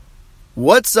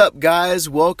What's up, guys?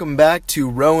 Welcome back to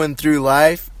Rowing Through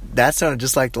Life. That sounded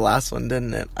just like the last one,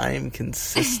 didn't it? I am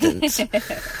consistent.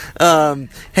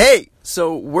 Hey,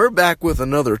 so we're back with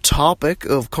another topic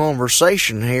of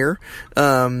conversation here.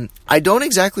 I don't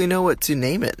exactly know what to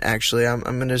name it, actually. I'm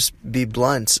going to just be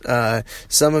blunt.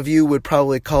 Some of you would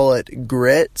probably call it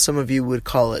grit. Some of you would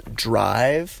call it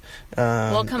drive.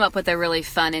 We'll come up with a really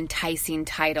fun, enticing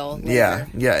title later.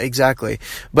 Yeah, exactly.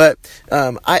 But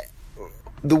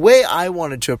the way I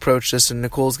wanted to approach this, and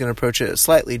Nicole's going to approach it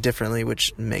slightly differently,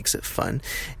 which makes it fun,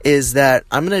 is that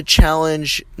I'm going to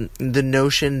challenge the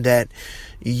notion that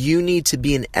you need to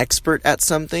be an expert at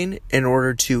something in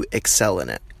order to excel in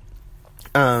it.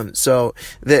 So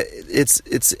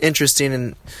it's interesting,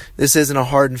 and this isn't a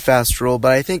hard and fast rule,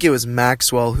 but I think it was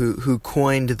Maxwell who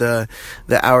coined the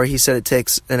hour. He said it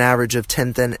takes an average of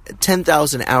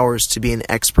 10,000 hours to be an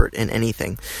expert in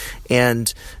anything.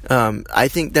 And I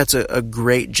think that's a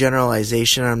great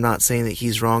generalization. I'm not saying that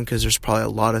he's wrong, because there's probably a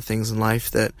lot of things in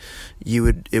life that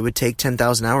it would take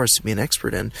 10,000 hours to be an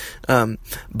expert in.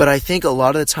 But I think a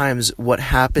lot of the times what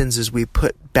happens is we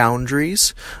put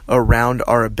boundaries around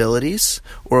our abilities,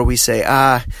 or we say,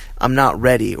 I'm not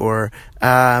ready, or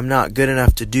I'm not good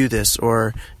enough to do this,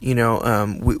 or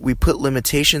we put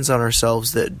limitations on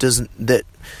ourselves that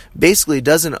basically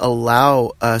doesn't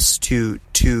allow us to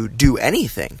do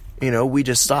anything. We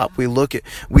just stop. We look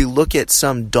at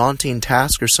some daunting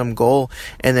task or some goal,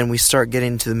 and then we start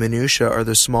getting to the minutia or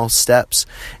the small steps,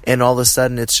 and all of a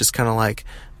sudden it's just kind of like,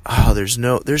 oh, there's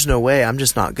no way. I'm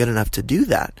just not good enough to do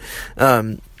that.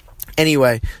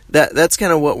 Anyway, that's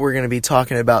kind of what we're going to be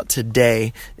talking about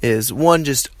today, is one,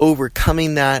 just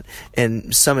overcoming that,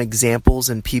 and some examples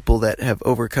and people that have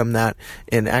overcome that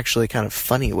in actually kind of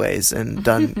funny ways and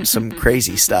done some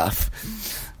crazy stuff.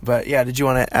 But yeah, did you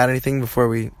want to add anything before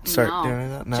we start doing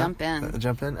that? No?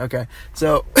 Jump in? Okay.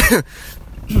 So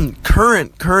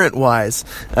current wise,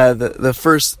 the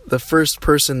first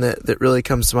person that really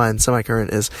comes to mind,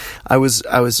 semi-current, is I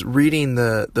was reading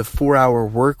the 4-Hour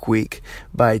Work Week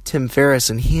by Tim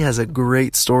Ferriss, and he has a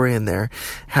great story in there,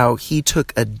 how he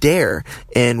took a dare,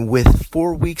 and with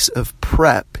 4 weeks of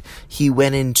prep, he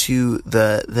went into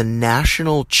the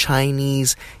National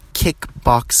Chinese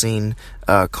Kickboxing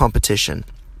competition.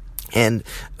 And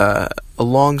a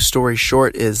long story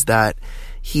short is that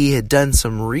he had done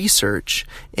some research,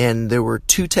 and there were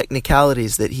two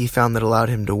technicalities that he found that allowed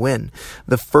him to win.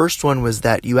 The first one was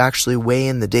that you actually weigh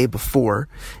in the day before,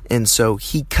 and so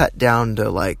he cut down to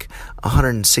like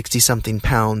 160 something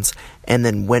pounds and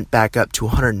then went back up to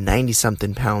 190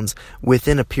 something pounds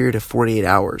within a period of 48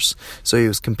 hours. So he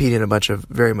was competing a bunch of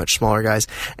very much smaller guys.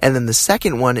 And then the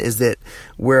second one is that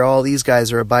where all these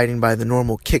guys are abiding by the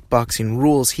normal kickboxing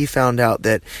rules, he found out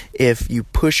that if you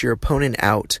push your opponent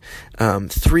out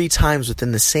 3 times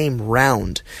within the same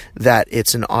round, that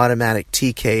it's an automatic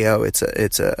TKO.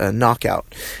 It's a knockout.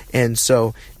 And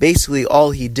so basically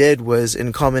all he did was,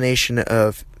 in combination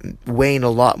of weighing a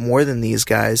lot more than these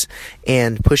guys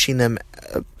and pushing them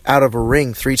out of a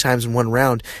ring 3 times in one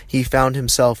round, he found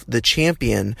himself the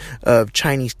champion of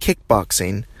Chinese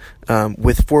kickboxing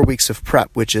with 4 weeks of prep,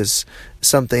 which is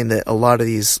something that a lot of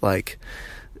these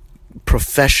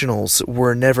professionals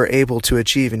were never able to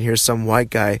achieve, and here's some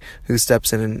white guy who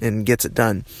steps in and gets it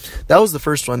done. That was the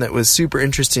first one that was super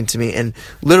interesting to me, and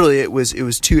literally it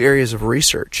was 2 areas of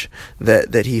research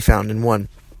that he found in one.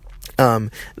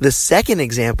 The second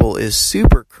example is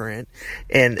super current,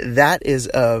 and that is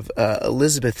of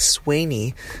Elizabeth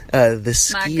Swaney, the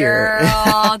skier. My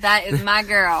girl, that is my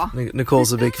girl.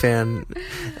 Nicole's a big fan.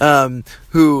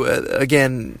 Who,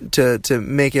 again, to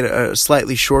make it a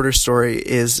slightly shorter story,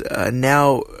 is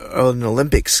now an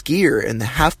Olympic skier in the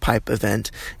halfpipe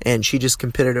event, and she just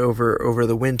competed over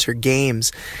the Winter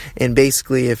Games. And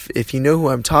basically, if you know who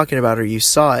I'm talking about or you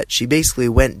saw it, she basically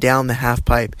went down the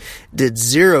halfpipe, did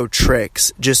 0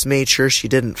 tricks, just made sure she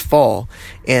didn't fall,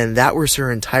 and that was her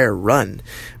entire run.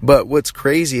 But what's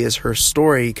crazy is her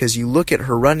story, because you look at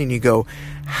her run and you go,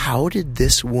 how did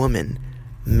this woman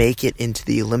make it into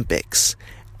the Olympics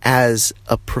as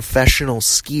a professional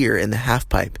skier in the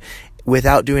halfpipe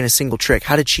without doing a single trick?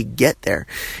 How did she get there?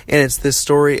 And it's this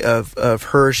story of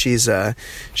her. She was a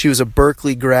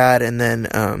Berkeley grad and then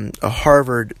a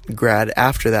Harvard grad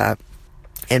after that.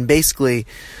 and basically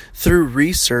through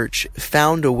research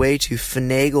found a way to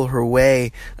finagle her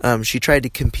way. She tried to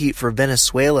compete for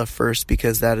Venezuela first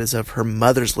because that is of her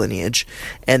mother's lineage,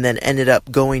 and then ended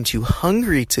up going to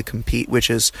Hungary to compete,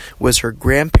 which was her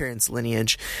grandparents'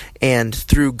 lineage. And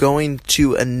through going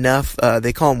to enough,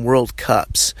 they call them World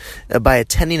Cups, by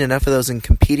attending enough of those and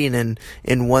competing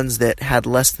in ones that had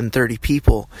less than 30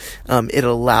 people, it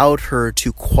allowed her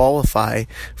to qualify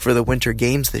for the Winter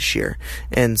Games this year.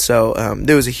 And so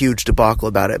there was a huge debacle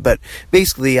about it. But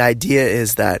basically the idea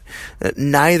is that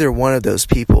neither one of those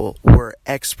people were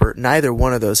expert. Neither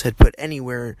one of those had put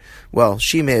anywhere, well,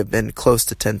 she may have been close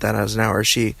to 10,000 hours.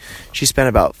 She spent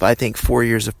about, I think, 4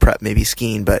 years of prep, maybe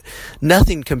skiing, but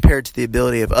nothing compared to the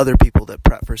ability of other people that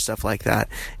prep for stuff like that.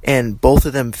 And both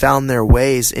of them found their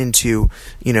ways into,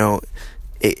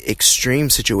 extreme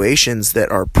situations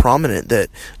that are prominent that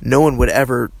no one would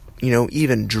ever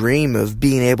even dream of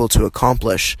being able to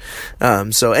accomplish.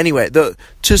 So anyway,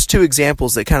 just two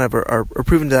examples that kind of are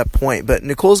proven to that point. But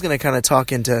Nicole's going to kind of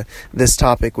talk into this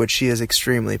topic, which she is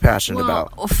extremely passionate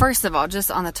about. Well, first of all, just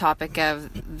on the topic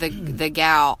of the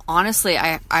gal, honestly,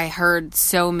 I heard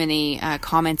so many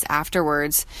comments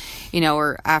afterwards,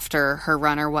 or after her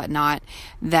run or whatnot,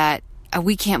 that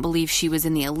we can't believe she was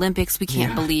in the Olympics. We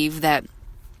can't believe that.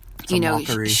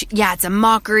 It's a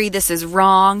mockery. This is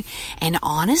wrong. And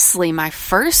honestly, my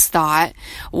first thought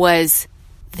was,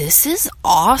 this is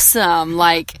awesome.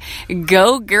 Like,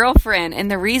 go girlfriend. And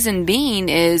the reason being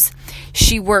is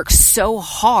she works so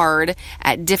hard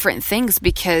at different things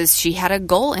because she had a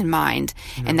goal in mind,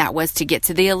 and that was to get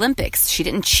to the Olympics. She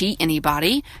didn't cheat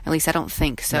anybody. At least I don't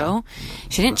think so. No.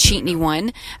 She didn't cheat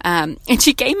anyone. And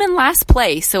she came in last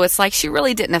place. So it's like she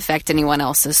really didn't affect anyone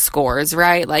else's scores,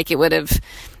 right? Like, it would have...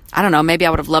 I don't know, maybe I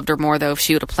would have loved her more, though, if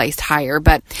she would have placed higher.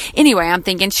 But anyway, I'm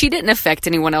thinking she didn't affect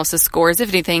anyone else's scores. If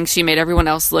anything, she made everyone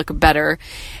else look better.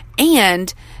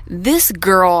 And this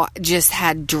girl just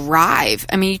had drive.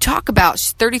 I mean, you talk about,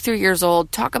 she's 33 years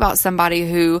old, talk about somebody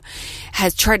who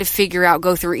has tried to figure out,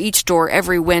 go through each door,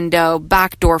 every window,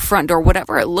 back door, front door,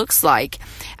 whatever it looks like.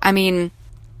 I mean,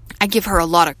 I give her a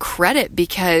lot of credit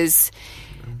because,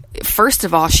 first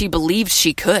of all, she believed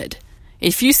she could.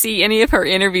 If you see any of her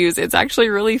interviews, it's actually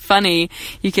really funny.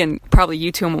 You can probably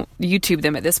YouTube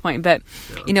them at this point, but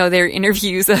they're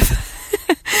interviews of,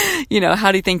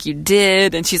 how do you think you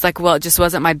did? And she's like, well, it just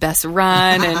wasn't my best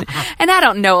run. And I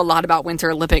don't know a lot about Winter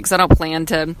Olympics. I don't plan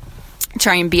to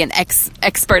try and be an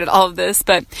expert at all of this,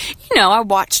 but I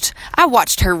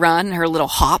watched her run, her little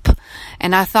hop,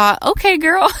 and I thought, okay,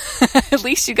 girl, at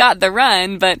least you got the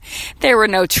run, but there were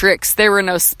no tricks, there were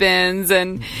no spins,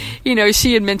 and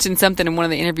she had mentioned something in one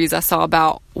of the interviews I saw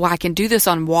about, well, I can do this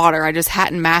on water, I just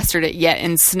hadn't mastered it yet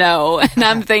in snow. And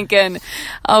I'm thinking,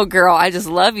 oh girl, I just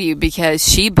love you, because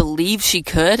she believed she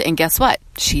could, and guess what?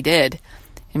 She did.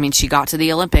 I mean, she got to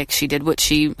the Olympics. She did what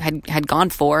she had gone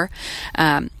for.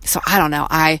 So I don't know.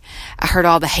 I heard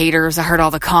all the haters. I heard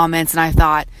all the comments, and I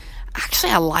thought,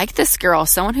 actually, I like this girl.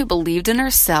 Someone who believed in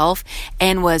herself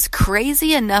and was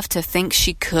crazy enough to think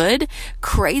she could,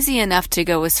 crazy enough to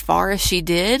go as far as she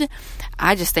did.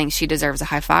 I just think she deserves a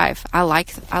high five. I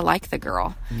like the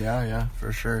girl. Yeah,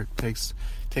 for sure. It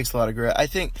takes a lot of grit. I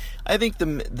think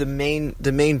the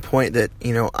main point that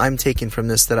I'm taking from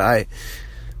this that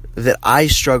I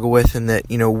struggle with, and that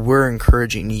we're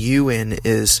encouraging you in,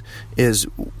 is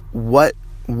what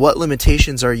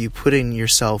limitations are you putting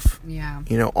yourself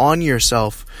on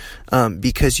yourself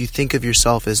because you think of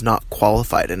yourself as not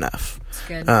qualified enough.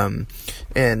 That's good.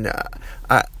 And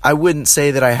I wouldn't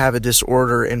say that I have a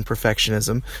disorder in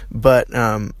perfectionism, but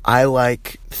I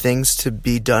like things to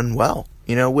be done well,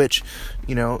 which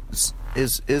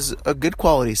is a good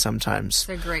quality sometimes.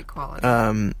 It's a great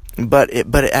quality. But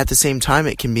at the same time,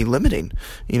 it can be limiting.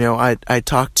 I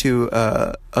talked to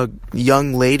a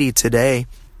young lady today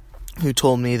who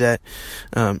told me that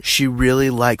she really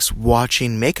likes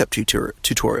watching makeup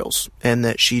tutorials, and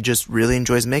that she just really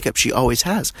enjoys makeup. She always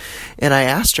has. And I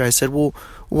asked her, I said, well,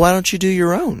 why don't you do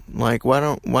your own? Like, why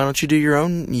don't you do your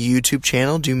own YouTube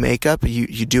channel, do makeup?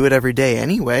 You do it every day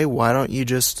anyway. Why don't you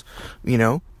just,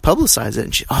 publicize it?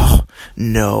 And she, oh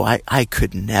no, I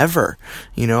could never,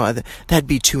 that'd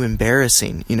be too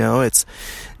embarrassing,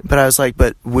 but I was like,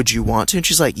 but would you want to? And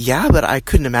she's like, yeah, but I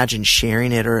couldn't imagine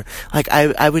sharing it, or like,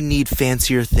 I would need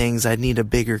fancier things. I'd need a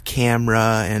bigger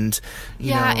camera, and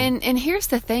you know. And here's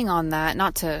the thing on that,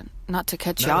 not to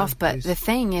cut you off, but please. The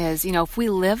thing is, if we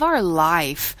live our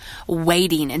life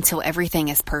waiting until everything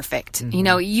is perfect,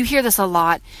 you hear this a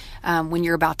lot when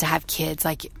you're about to have kids,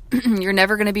 like, you're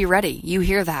never going to be ready. You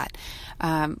hear that.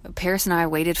 Paris and I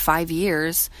waited 5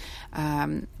 years,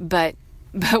 but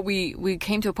But we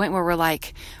came to a point where we're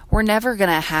like, we're never going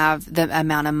to have the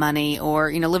amount of money, or,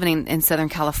 living in Southern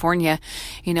California,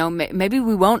 maybe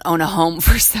we won't own a home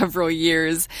for several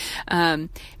years.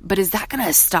 But is that going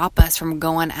to stop us from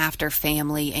going after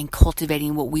family and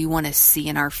cultivating what we want to see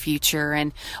in our future,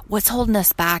 and what's holding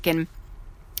us back? And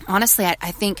honestly,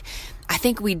 I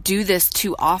think we do this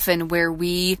too often, where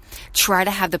we try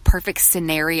to have the perfect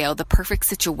scenario, the perfect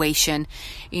situation,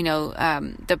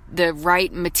 the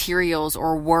right materials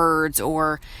or words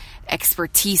or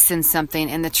expertise in something.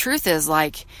 And the truth is,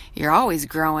 like, you're always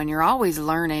growing, you're always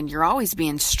learning, you're always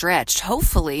being stretched,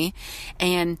 hopefully.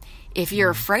 And if you're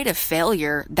afraid of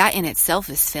failure, that in itself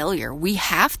is failure. We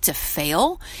have to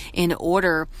fail in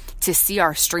order to see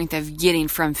our strength of getting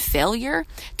from failure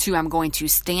to, I'm going to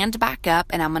stand back up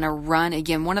and I'm going to run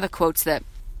again. One of the quotes that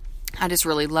I just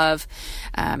really love,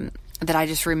 that I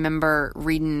just remember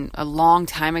reading a long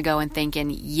time ago and thinking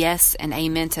yes and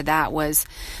amen to that, was,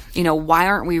 why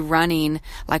aren't we running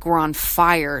like we're on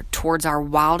fire towards our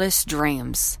wildest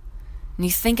dreams? And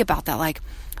you think about that, like,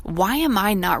 why am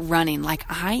I not running like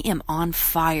I am on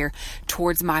fire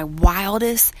towards my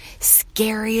wildest,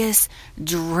 scariest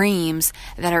dreams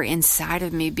that are inside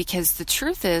of me? Because the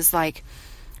truth is, like,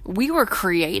 we were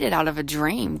created out of a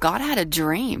dream. God had a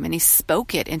dream and He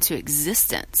spoke it into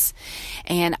existence.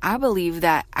 And I believe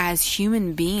that as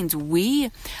human beings, we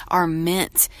are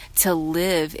meant to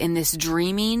live in this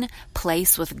dreaming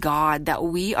place with God, that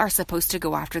we are supposed to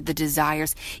go after the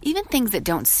desires, even things that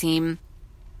don't seem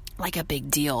like a big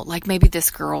deal. Like maybe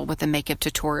this girl with the makeup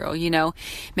tutorial,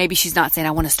 maybe she's not saying,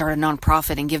 I want to start a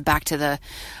nonprofit and give back to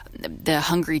the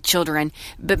hungry children,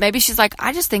 but maybe she's like,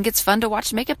 I just think it's fun to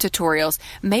watch makeup tutorials.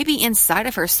 Maybe inside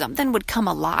of her, something would come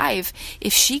alive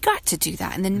if she got to do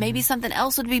that. And then maybe something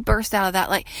else would be burst out of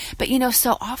that. But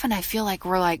so often I feel like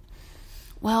we're like,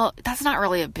 well, that's not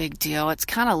really a big deal. It's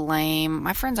kind of lame.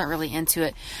 My friends aren't really into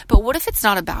it. But what if it's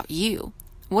not about you?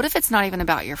 What if it's not even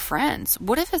about your friends?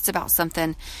 What if it's about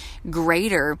something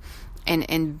greater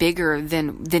and bigger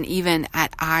than even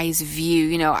at eyes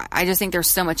view? I just think there's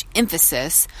so much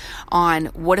emphasis on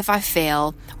what if I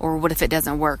fail, or what if it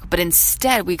doesn't work? But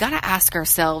instead, we got to ask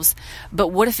ourselves, but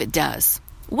what if it does?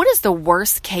 What is the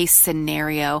worst case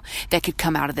scenario that could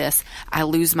come out of this? I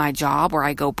lose my job, or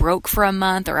I go broke for a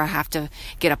month, or I have to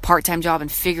get a part-time job and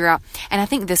figure out. And I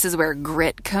think this is where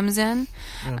grit comes in,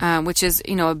 which is,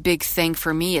 a big thing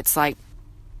for me. It's like,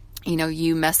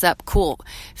 you mess up, cool.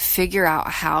 Figure out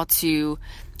how to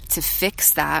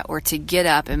fix that, or to get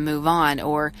up and move on.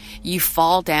 Or you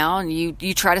fall down,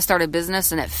 you try to start a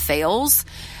business and it fails.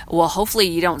 Well, hopefully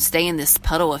you don't stay in this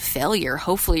puddle of failure.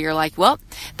 Hopefully you're like, well,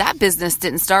 that business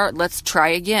didn't start. Let's try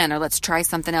again, or let's try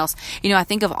something else. I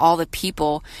think of all the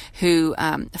people who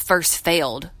first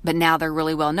failed, but now they're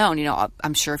really well known.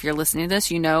 I'm sure if you're listening to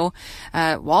this,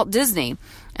 Walt Disney.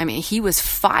 I mean, he was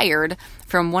fired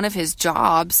from one of his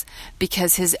jobs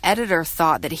because his editor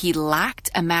thought that he lacked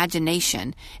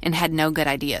imagination and had no good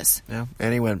ideas. Yeah,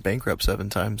 and he went bankrupt 7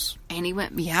 times.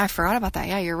 I forgot about that.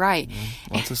 Yeah, you're right.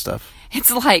 Yeah, lots of stuff. It's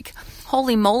like,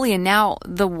 holy moly, and now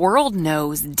the world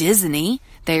knows Disney.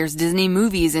 There's Disney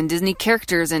movies and Disney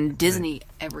characters and Disney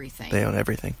everything. They own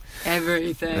everything.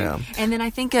 Everything. Yeah. And then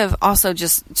I think of also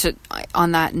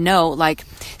on that note, like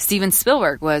Steven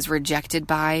Spielberg was rejected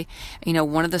by,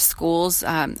 one of the schools,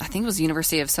 I think it was the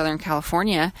University of Southern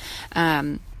California,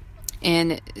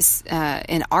 in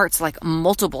arts, like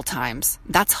multiple times.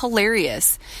 That's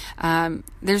hilarious.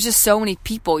 There's just so many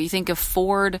people. You think of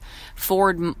Ford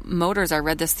Motors. I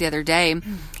read this the other day.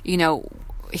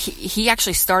 He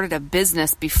actually started a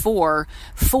business before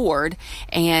Ford,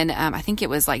 and I think it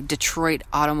was like Detroit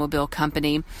Automobile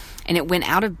Company, and it went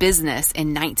out of business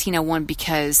in 1901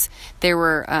 because there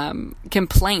were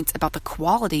complaints about the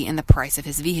quality and the price of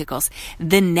his vehicles.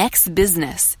 The next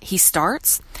business he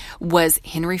starts was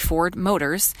Henry Ford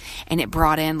Motors, and it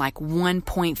brought in like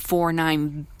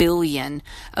 $1.49 billion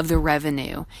of the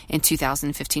revenue in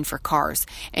 2015 for cars.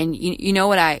 And you know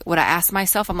what I asked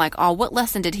myself? I'm like, oh, what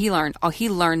lesson did he learn? Oh, he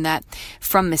learned that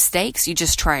from mistakes, you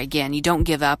just try again. You don't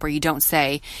give up, or you don't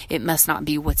say, it must not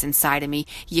be what's inside of me.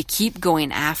 You keep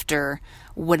going after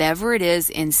whatever it is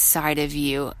inside of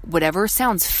you, whatever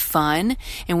sounds fun,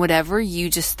 and whatever you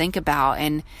just think about.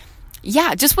 And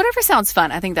yeah, just whatever sounds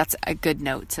fun. I think that's a good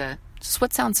note to just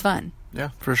what sounds fun. Yeah,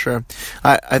 for sure.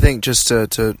 I think just to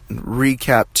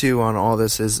recap too on all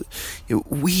this is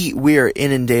we are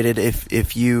inundated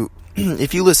if you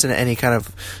listen to any kind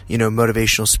of,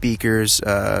 motivational speakers,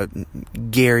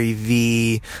 Gary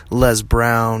Vee, Les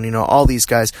Brown, all these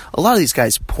guys, a lot of these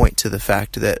guys point to the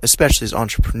fact that, especially as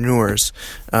entrepreneurs,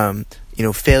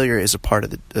 failure is a part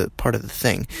of the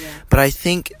thing. Yeah. But I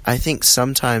think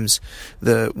sometimes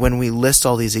when we list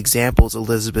all these examples,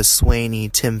 Elizabeth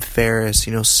Swaney, Tim Ferriss,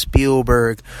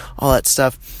 Spielberg, all that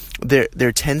stuff,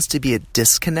 there tends to be a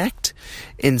disconnect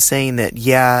in saying that,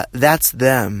 yeah, that's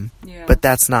them, but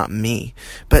that's not me.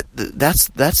 But that's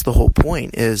the whole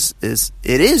point is it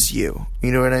is you.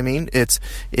 You know what I mean?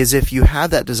 Is if you have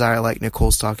that desire, like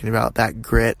Nicole's talking about, that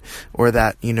grit, or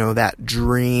that, that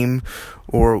dream,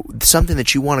 or something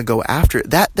that you want to go after,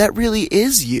 that really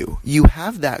is you. You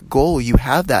have that goal, you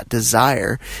have that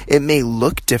desire. It may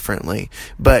look differently,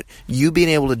 but you being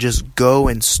able to just go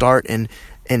and start and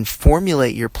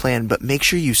formulate your plan, but make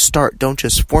sure you start. Don't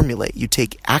just formulate. You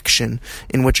take action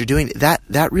in what you're doing.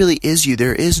 That really is you.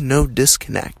 There is no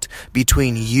disconnect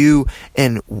between you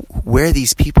and where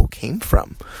these people came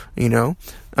from.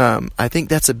 I think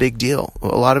that's a big deal. A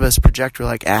lot of us project, we're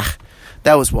like,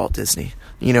 that was Walt Disney.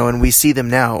 And we see them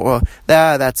now. Well,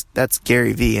 that's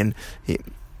Gary Vee, and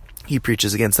he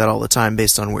preaches against that all the time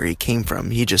based on where he came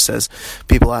from. He just says,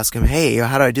 people ask him, hey,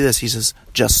 how do I do this? He says,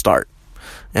 just start.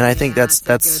 And I think that's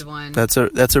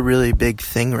a really big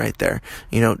thing right there.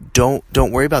 Don't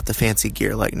worry about the fancy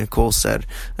gear, like Nicole said.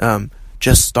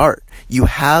 Just start. You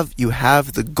have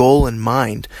the goal in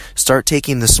mind. Start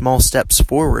taking the small steps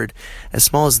forward, as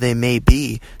small as they may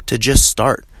be, to just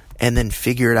start, and then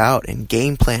figure it out and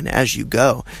game plan as you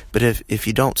go. But if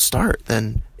you don't start,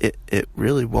 then it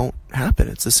really won't happen.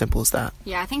 It's as simple as that.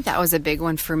 Yeah, I think that was a big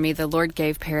one for me. The Lord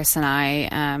gave Paris and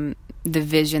I the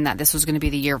vision that this was going to be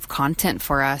the year of content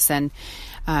for us. And,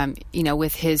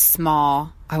 with his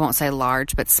small, I won't say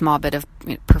large, but small bit of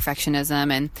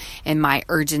perfectionism and my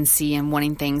urgency and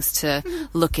wanting things to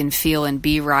look and feel and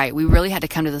be right, we really had to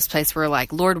come to this place where we're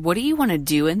like, Lord, what do you want to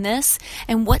do in this?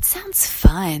 And what sounds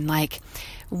fun? Like,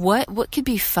 what could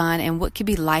be fun and what could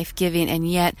be life-giving, and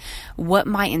yet what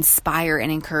might inspire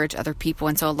and encourage other people.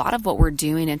 And so a lot of what we're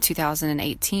doing in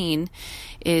 2018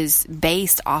 is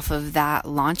based off of that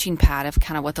launching pad of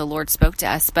kind of what the Lord spoke to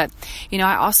us. But,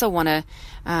 I also want to,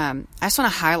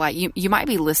 highlight, you might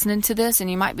be listening to this and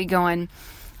you might be going,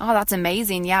 oh, that's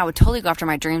amazing. Yeah, I would totally go after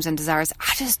my dreams and desires.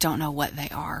 I just don't know what they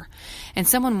are. And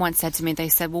someone once said to me, they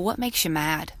said, well, what makes you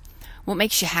mad? What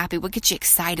makes you happy? What gets you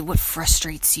excited? What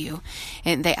frustrates you?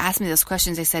 And they asked me those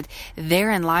questions. They said,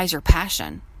 therein lies your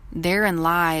passion. Therein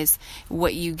lies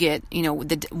what you get,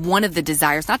 one of the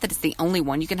desires. Not that it's the only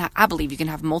one. I believe you can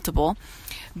have multiple,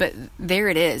 but there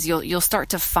it is. You'll start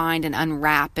to find and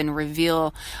unwrap and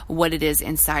reveal what it is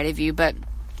inside of you. But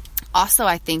also,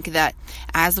 I think that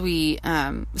as we,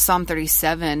 Psalm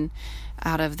 37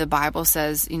 out of the Bible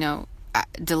says,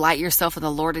 delight yourself in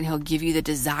the Lord and He'll give you the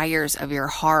desires of your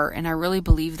heart. And I really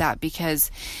believe that,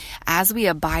 because as we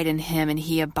abide in Him and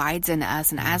He abides in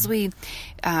us, and as we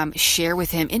share with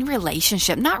Him in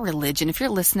relationship, not religion. If you're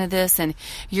listening to this and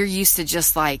you're used to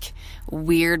just like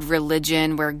weird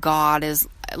religion where God is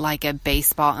like a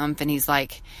baseball ump and He's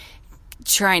like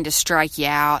trying to strike you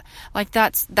out, like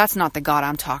that's not the God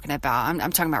I'm talking about.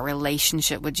 I'm talking about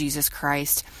relationship with Jesus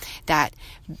Christ, that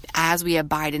as we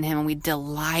abide in Him and we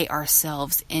delight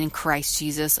ourselves in Christ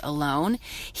Jesus alone,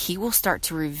 He will start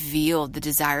to reveal the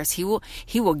desires. He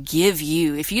will give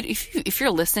you, if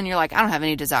you're listening, you're like, I don't have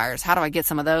any desires. How do I get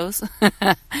some of those?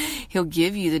 He'll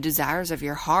give you the desires of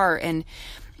your heart. And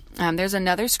there's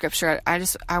another scripture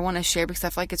I want to share because I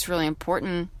feel like it's really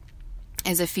important,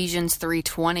 is Ephesians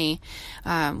 3:20,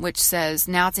 which says,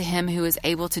 now to Him who is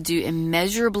able to do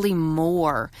immeasurably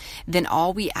more than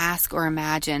all we ask or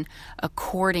imagine,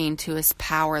 according to His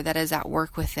power that is at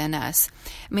work within us.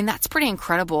 I mean, that's pretty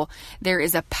incredible. There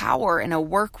is a power and a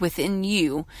work within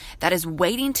you that is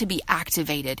waiting to be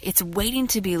activated. It's waiting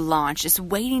to be launched. It's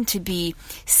waiting to be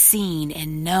seen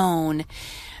and known.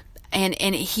 And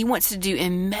He wants to do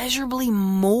immeasurably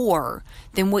more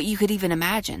than what you could even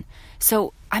imagine.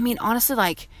 So, I mean, honestly,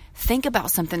 like, think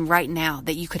about something right now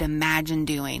that you could imagine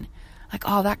doing. Like,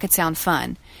 oh, that could sound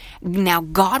fun. Now,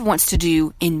 God wants to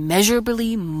do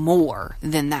immeasurably more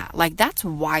than that. Like, that's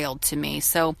wild to me.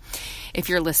 So, if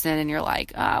you're listening and you're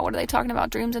like, what are they talking about,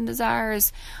 dreams and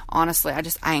desires? Honestly,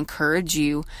 I encourage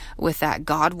you with that.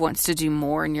 God wants to do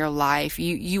more in your life.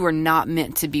 You are not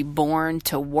meant to be born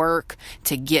to work,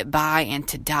 to get by, and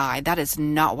to die. That is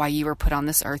not why you were put on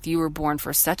this earth. You were born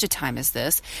for such a time as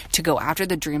this, to go after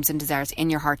the dreams and desires in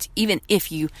your hearts, even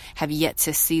if you have yet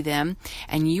to see them.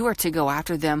 And you are to go go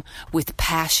after them with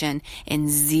passion and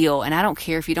zeal. And I don't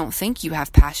care if you don't think you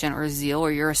have passion or zeal,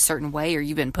 or you're a certain way, or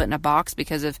you've been put in a box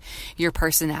because of your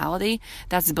personality.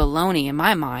 That's baloney in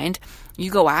my mind. You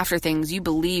go after things. You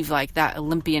believe like that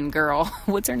Olympian girl.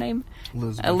 What's her name?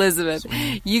 Elizabeth.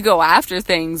 You go after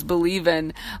things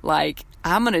believing like,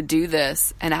 I'm going to do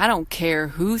this and I don't care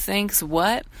who thinks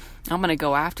what. I'm going to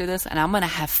go after this and I'm going to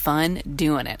have fun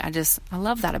doing it. I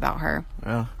love that about her.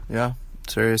 Yeah.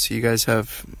 Serious.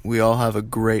 We all have a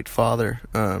great father,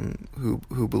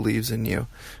 who believes in you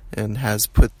and has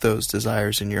put those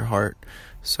desires in your heart.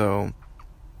 So,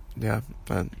 yeah,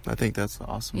 I think that's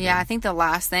awesome. Yeah, I think the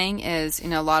last thing is,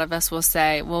 a lot of us will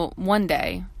say, well, one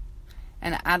day,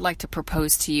 and I'd like to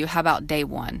propose to you, how about day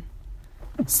one?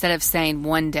 Instead of saying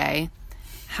one day,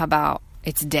 how about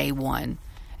it's day one?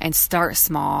 And start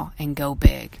small and go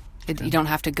big. You don't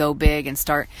have to go big and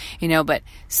start, but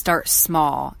start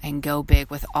small and go big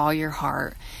with all your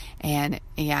heart. And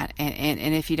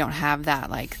if you don't have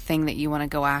that like thing that you want to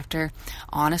go after,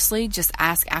 honestly, just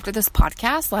ask after this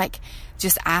podcast,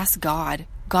 just ask God,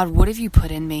 what have you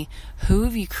put in me? Who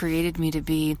have you created me to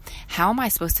be? How am I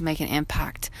supposed to make an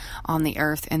impact on the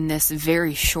earth in this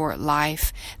very short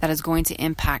life that is going to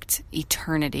impact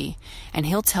eternity? And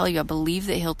He'll tell you, I believe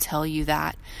that He'll tell you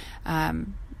that.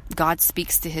 God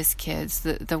speaks to His kids.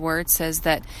 The word says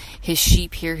that His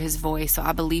sheep hear His voice. So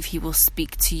I believe He will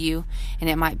speak to you, and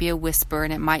it might be a whisper,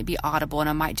 and it might be audible, and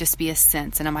it might just be a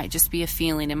sense, and it might just be a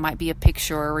feeling. It might be a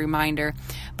picture or a reminder,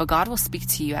 but God will speak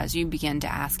to you as you begin to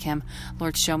ask Him,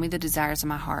 Lord, show me the desires of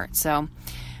my heart. So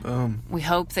we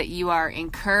hope that you are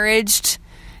encouraged,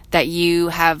 that you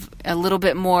have a little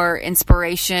bit more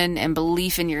inspiration and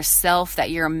belief in yourself,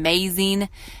 that you're amazing.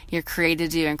 You're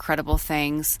created to do incredible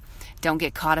things. Don't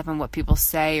get caught up in what people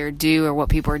say or do or what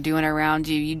people are doing around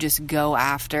you. You just go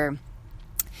after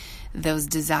those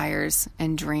desires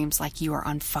and dreams like you are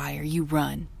on fire. You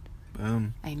run.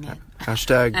 Boom. Amen.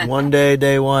 Hashtag one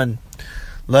day one.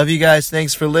 Love you guys.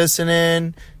 Thanks for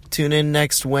listening. Tune in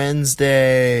next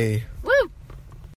Wednesday.